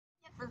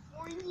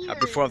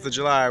Happy 4th of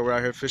July. We're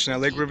out here fishing at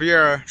Lake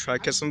Riviera. Try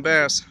to catch some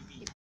bass.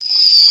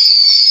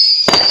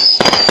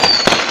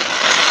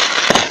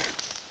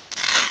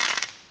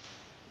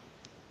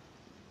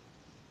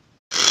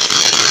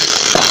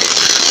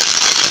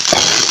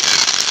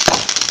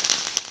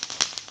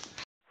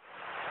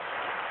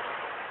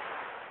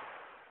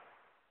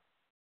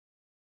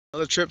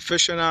 Another trip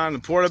fishing on the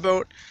Porta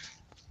boat.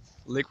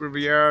 Lake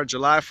Riviera,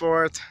 July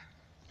 4th,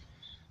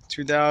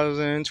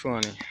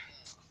 2020.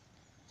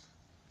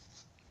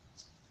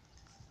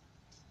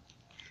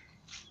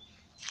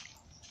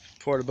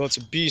 Porta boat's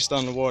a beast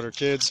on the water,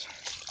 kids.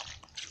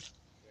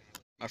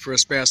 My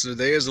first bass of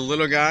the day is a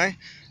little guy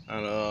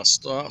on a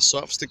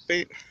soft stick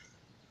bait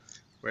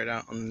right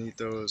out underneath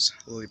those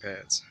lily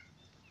pads.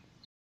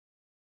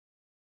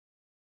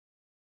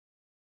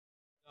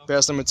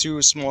 Bass number 2,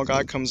 a small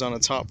guy, comes on the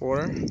top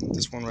water.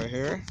 This one right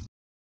here.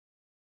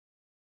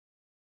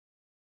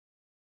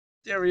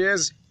 There he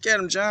is. Get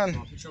him,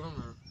 John.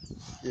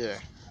 Yeah.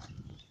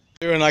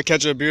 Here and I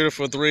catch a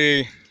beautiful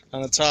 3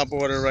 on the top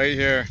water right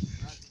here.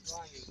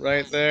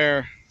 Right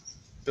there.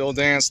 Bill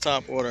Dance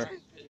top water.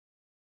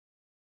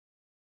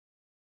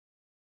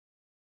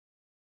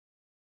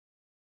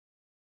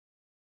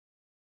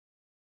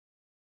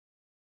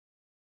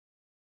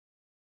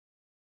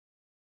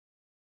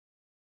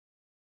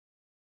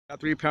 Got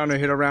 3-pounder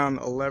hit around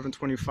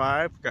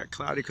 11:25. Got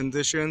cloudy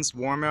conditions,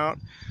 warm out.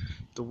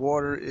 The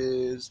water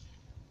is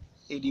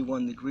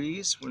 81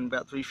 degrees. We're in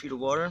about 3 feet of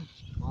water.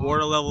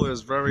 Water level is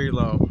very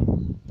low.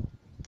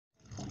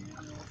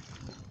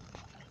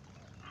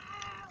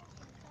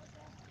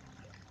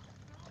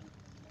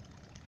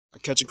 I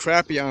catch a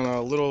crappie on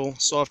a little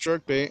soft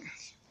jerk bait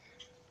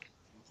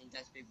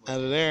out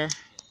of there.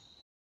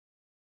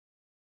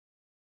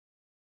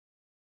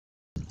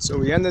 So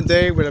we end the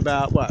day with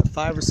about, what,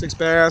 5 or 6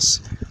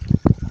 bass.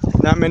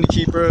 Not many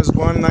keepers.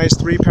 One nice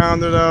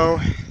 3-pounder though.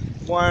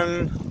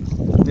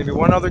 Maybe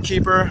one other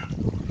keeper.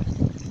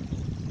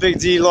 Big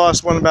D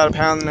lost one about 1.5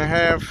 pounds.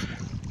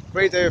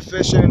 Great day of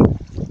fishing.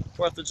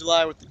 4th of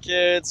July with the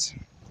kids.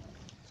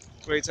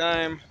 Great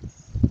time.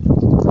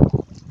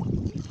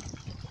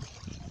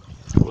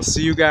 We'll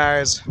see you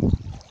guys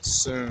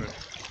soon.